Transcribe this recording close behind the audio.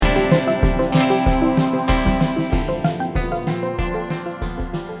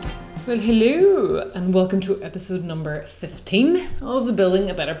Hello, and welcome to episode number 15 of the Building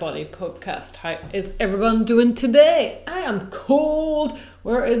a Better Body podcast. How is everyone doing today? I am cold.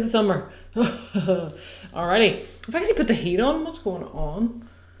 Where is the summer? Alrighty, I've actually put the heat on. What's going on?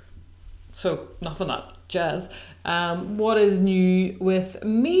 So, enough of that jazz. What is new with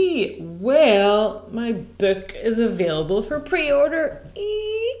me? Well, my book is available for pre-order.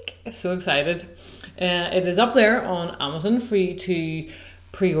 Eek! So excited. It is up there on Amazon for you to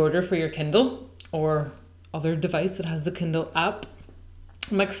pre-order for your Kindle or other device that has the Kindle app.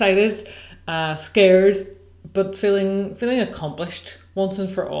 I'm excited, scared, but feeling accomplished once and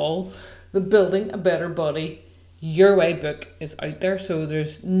for all. The Building a Better Body Your Way book is out there, so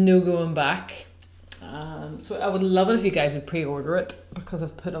there's no going back. So I would love it if you guys would pre-order it, because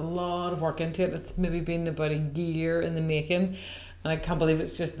I've put a lot of work into it. It's maybe been about a year in the making, and I can't believe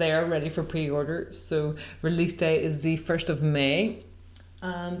it's just there ready for pre-order. So release day is the 1st of May.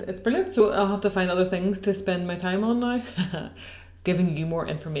 And it's brilliant, so I'll have to find other things to spend my time on now. Giving you more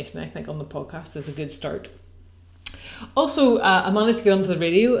information, I think, on the podcast is a good start. Also, I managed to get onto the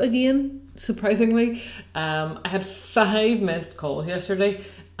radio again, surprisingly. I had 5 missed calls yesterday.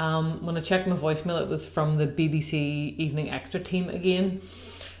 When I checked my voicemail, it was from the BBC Evening Extra team again.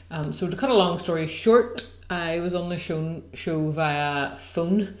 So to cut a long story short, I was on the show via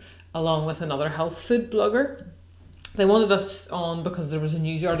phone, along with another health food blogger. They wanted us on because there was a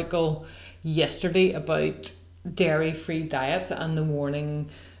news article yesterday about dairy-free diets and the warning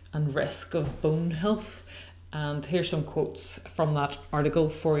and risk of bone health. And here's some quotes from that article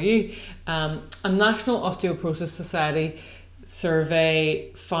for you. A National Osteoporosis Society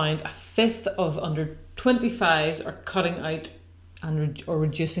survey found a fifth of under 25s are cutting out or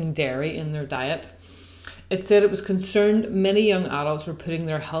reducing dairy in their diet. It said it was concerned many young adults were putting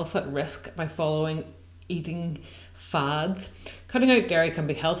their health at risk by following eating fads. Cutting out dairy can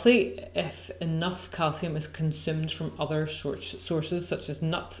be healthy if enough calcium is consumed from other sources such as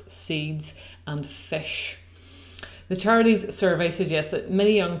nuts, seeds and fish. The charity's survey suggests that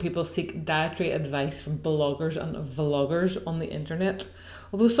many young people seek dietary advice from bloggers and vloggers on the internet.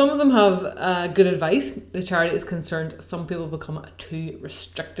 Although some of them have good advice, the charity is concerned some people become too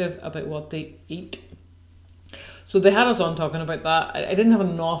restrictive about what they eat. So they had us on talking about that. I didn't have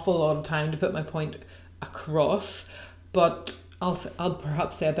an awful lot of time to put my point across, but I'll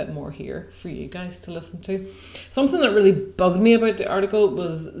perhaps say a bit more here for you guys to listen to. Something that really bugged me about the article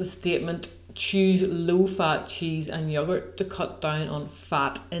was the statement, choose low-fat cheese and yogurt to cut down on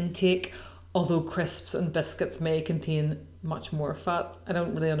fat intake, although crisps and biscuits may contain much more fat. I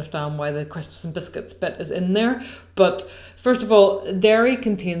don't really understand why the crisps and biscuits bit is in there, but first of all, dairy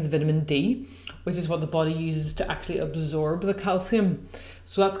contains vitamin D, which is what the body uses to actually absorb the calcium.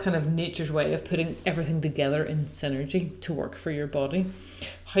 So that's kind of nature's way of putting everything together in synergy to work for your body.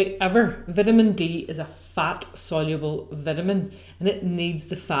 However, vitamin D is a fat-soluble vitamin and it needs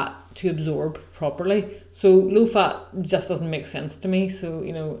the fat to absorb properly. So low fat just doesn't make sense to me. So,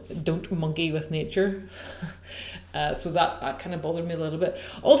 don't monkey with nature. So that kind of bothered me a little bit.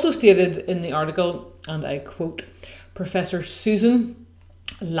 Also stated in the article, and I quote, Professor Susan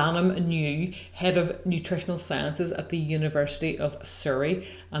Lanham New, head of nutritional sciences at the University of Surrey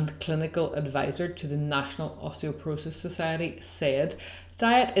and clinical advisor to the National Osteoporosis Society, said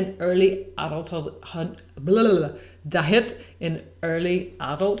diet in early adulthood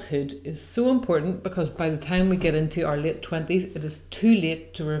is so important because by the time we get into our late 20s, it is too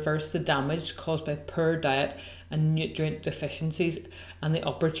late to reverse the damage caused by poor diet and nutrient deficiencies, and the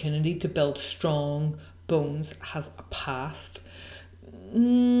opportunity to build strong bones has passed.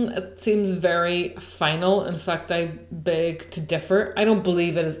 It seems very final. In fact, I beg to differ. I don't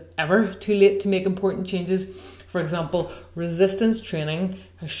believe it is ever too late to make important changes. For example, resistance training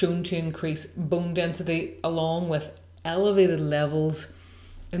has shown to increase bone density along with elevated levels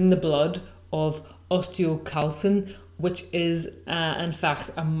in the blood of osteocalcin, which is in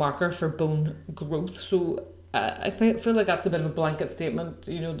fact a marker for bone growth. So I feel like that's a bit of a blanket statement.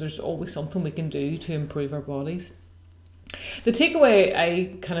 There's always something we can do to improve our bodies. The takeaway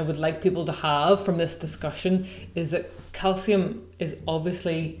I kind of would like people to have from this discussion is that calcium is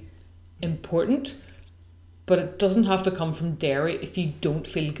obviously important, but it doesn't have to come from dairy if you don't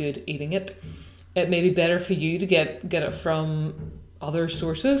feel good eating it. It may be better for you to get it from other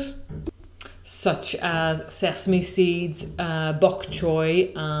sources, such as sesame seeds, bok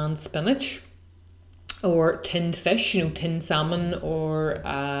choy and spinach, or tinned fish, tinned salmon, or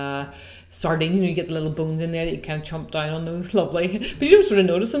sardines. You get the little bones in there that you kind of chomp down on those. Lovely, but you don't sort of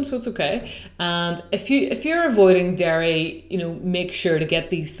notice them, so it's okay. And if you're avoiding dairy, make sure to get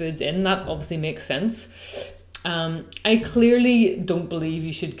these foods in. That obviously makes sense. I clearly don't believe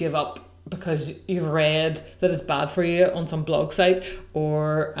you should give up because you've read that it's bad for you on some blog site,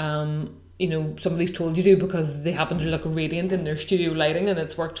 or somebody's told you to because they happen to look radiant in their studio lighting and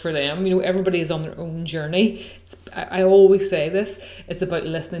it's worked for them. Everybody is on their own journey. I always say this, it's about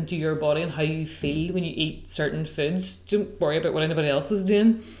listening to your body and how you feel when you eat certain foods. Don't worry about what anybody else is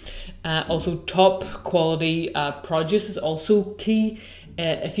doing. Also, top quality produce is also key.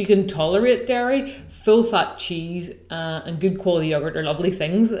 If you can tolerate dairy, full fat cheese and good quality yogurt are lovely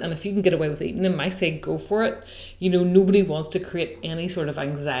things, and if you can get away with eating them, I say go for it. Nobody wants to create any sort of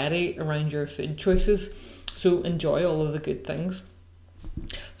anxiety around your food choices, so enjoy all of the good things.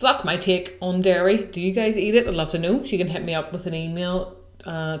 So that's my take on dairy. Do you guys eat it? I'd love to know. So you can hit me up with an email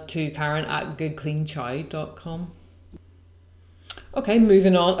to Karen@goodcleanchow.com. Okay,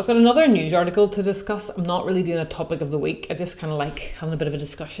 moving on. I've got another news article to discuss. I'm not really doing a topic of the week. I just kind of like having a bit of a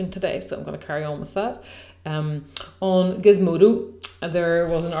discussion today, so I'm going to carry on with that. On Gizmodo, there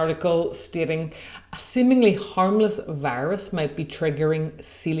was an article stating a seemingly harmless virus might be triggering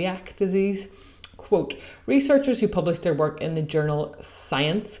celiac disease. Quote, researchers who published their work in the journal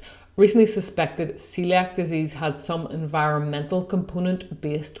Science recently suspected celiac disease had some environmental component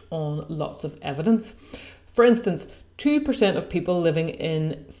based on lots of evidence. For instance, 2% of people living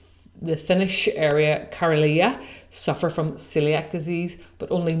in the Finnish area Karelia suffer from celiac disease,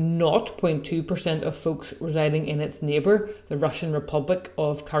 but only 0.2% of folks residing in its neighbour, the Russian Republic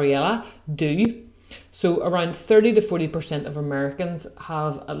of Karelia, do. So around 30 to 40% of Americans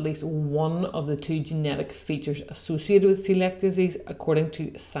have at least one of the two genetic features associated with celiac disease, according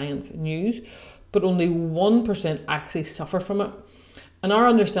to Science News, but only 1% actually suffer from it. And our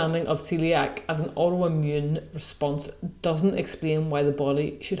understanding of celiac as an autoimmune response doesn't explain why the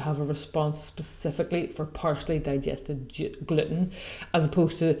body should have a response specifically for partially digested gluten, as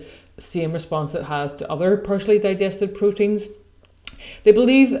opposed to the same response it has to other partially digested proteins. They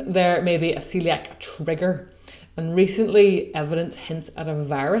believe there may be a celiac trigger, and recently evidence hints at a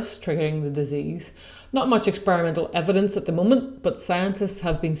virus triggering the disease. Not much experimental evidence at the moment, but scientists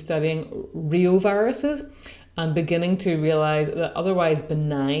have been studying reoviruses and beginning to realise that otherwise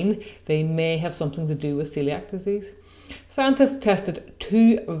benign, they may have something to do with celiac disease. Scientists tested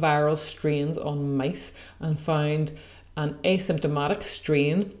 2 viral strains on mice and found an asymptomatic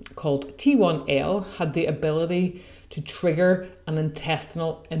strain called T1L had the ability to trigger an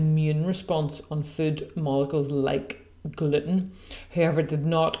intestinal immune response on food molecules like gluten. However, it did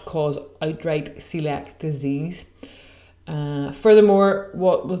not cause outright celiac disease. Furthermore,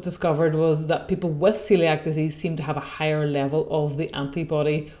 what was discovered was that people with celiac disease seem to have a higher level of the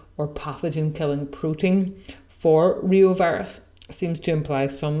antibody or pathogen-killing protein for reovirus. It seems to imply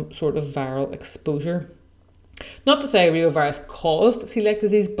some sort of viral exposure. Not to say reovirus caused celiac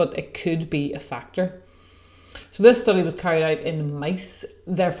disease, but it could be a factor. So this study was carried out in mice,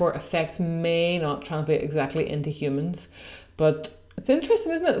 therefore effects may not translate exactly into humans, but it's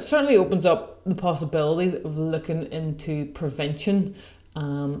interesting, isn't it? It certainly opens up the possibilities of looking into prevention,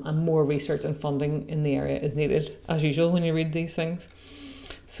 and more research and funding in the area is needed, as usual, when you read these things.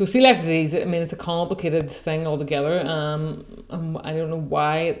 So celiac disease, it's a complicated thing altogether. I don't know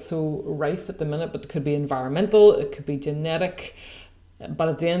why it's so rife at the minute, but it could be environmental, it could be genetic. But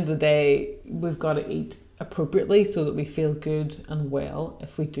at the end of the day, we've got to eat appropriately so that we feel good and well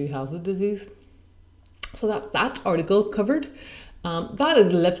if we do have the disease. So that's that article covered. That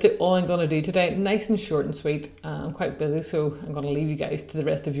is literally all I'm going to do today. Nice and short and sweet. I'm quite busy, so I'm going to leave you guys to the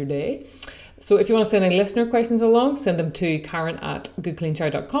rest of your day. So if you want to send any listener questions along, send them to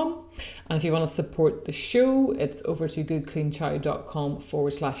Karen@goodcleanchow.com. And if you want to support the show, it's over to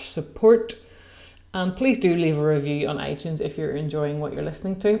goodcleanchow.com/support. And please do leave a review on iTunes if you're enjoying what you're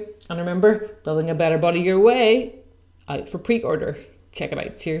listening to. And remember, building a better body your way, out for pre-order. Check it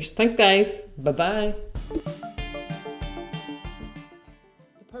out. Cheers. Thanks, guys. Bye-bye.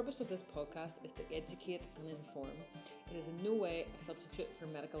 The purpose of this podcast is to educate and inform. It is in no way a substitute for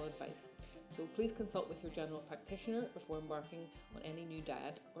medical advice. So please consult with your general practitioner before embarking on any new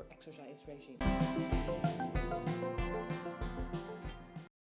diet or exercise regime.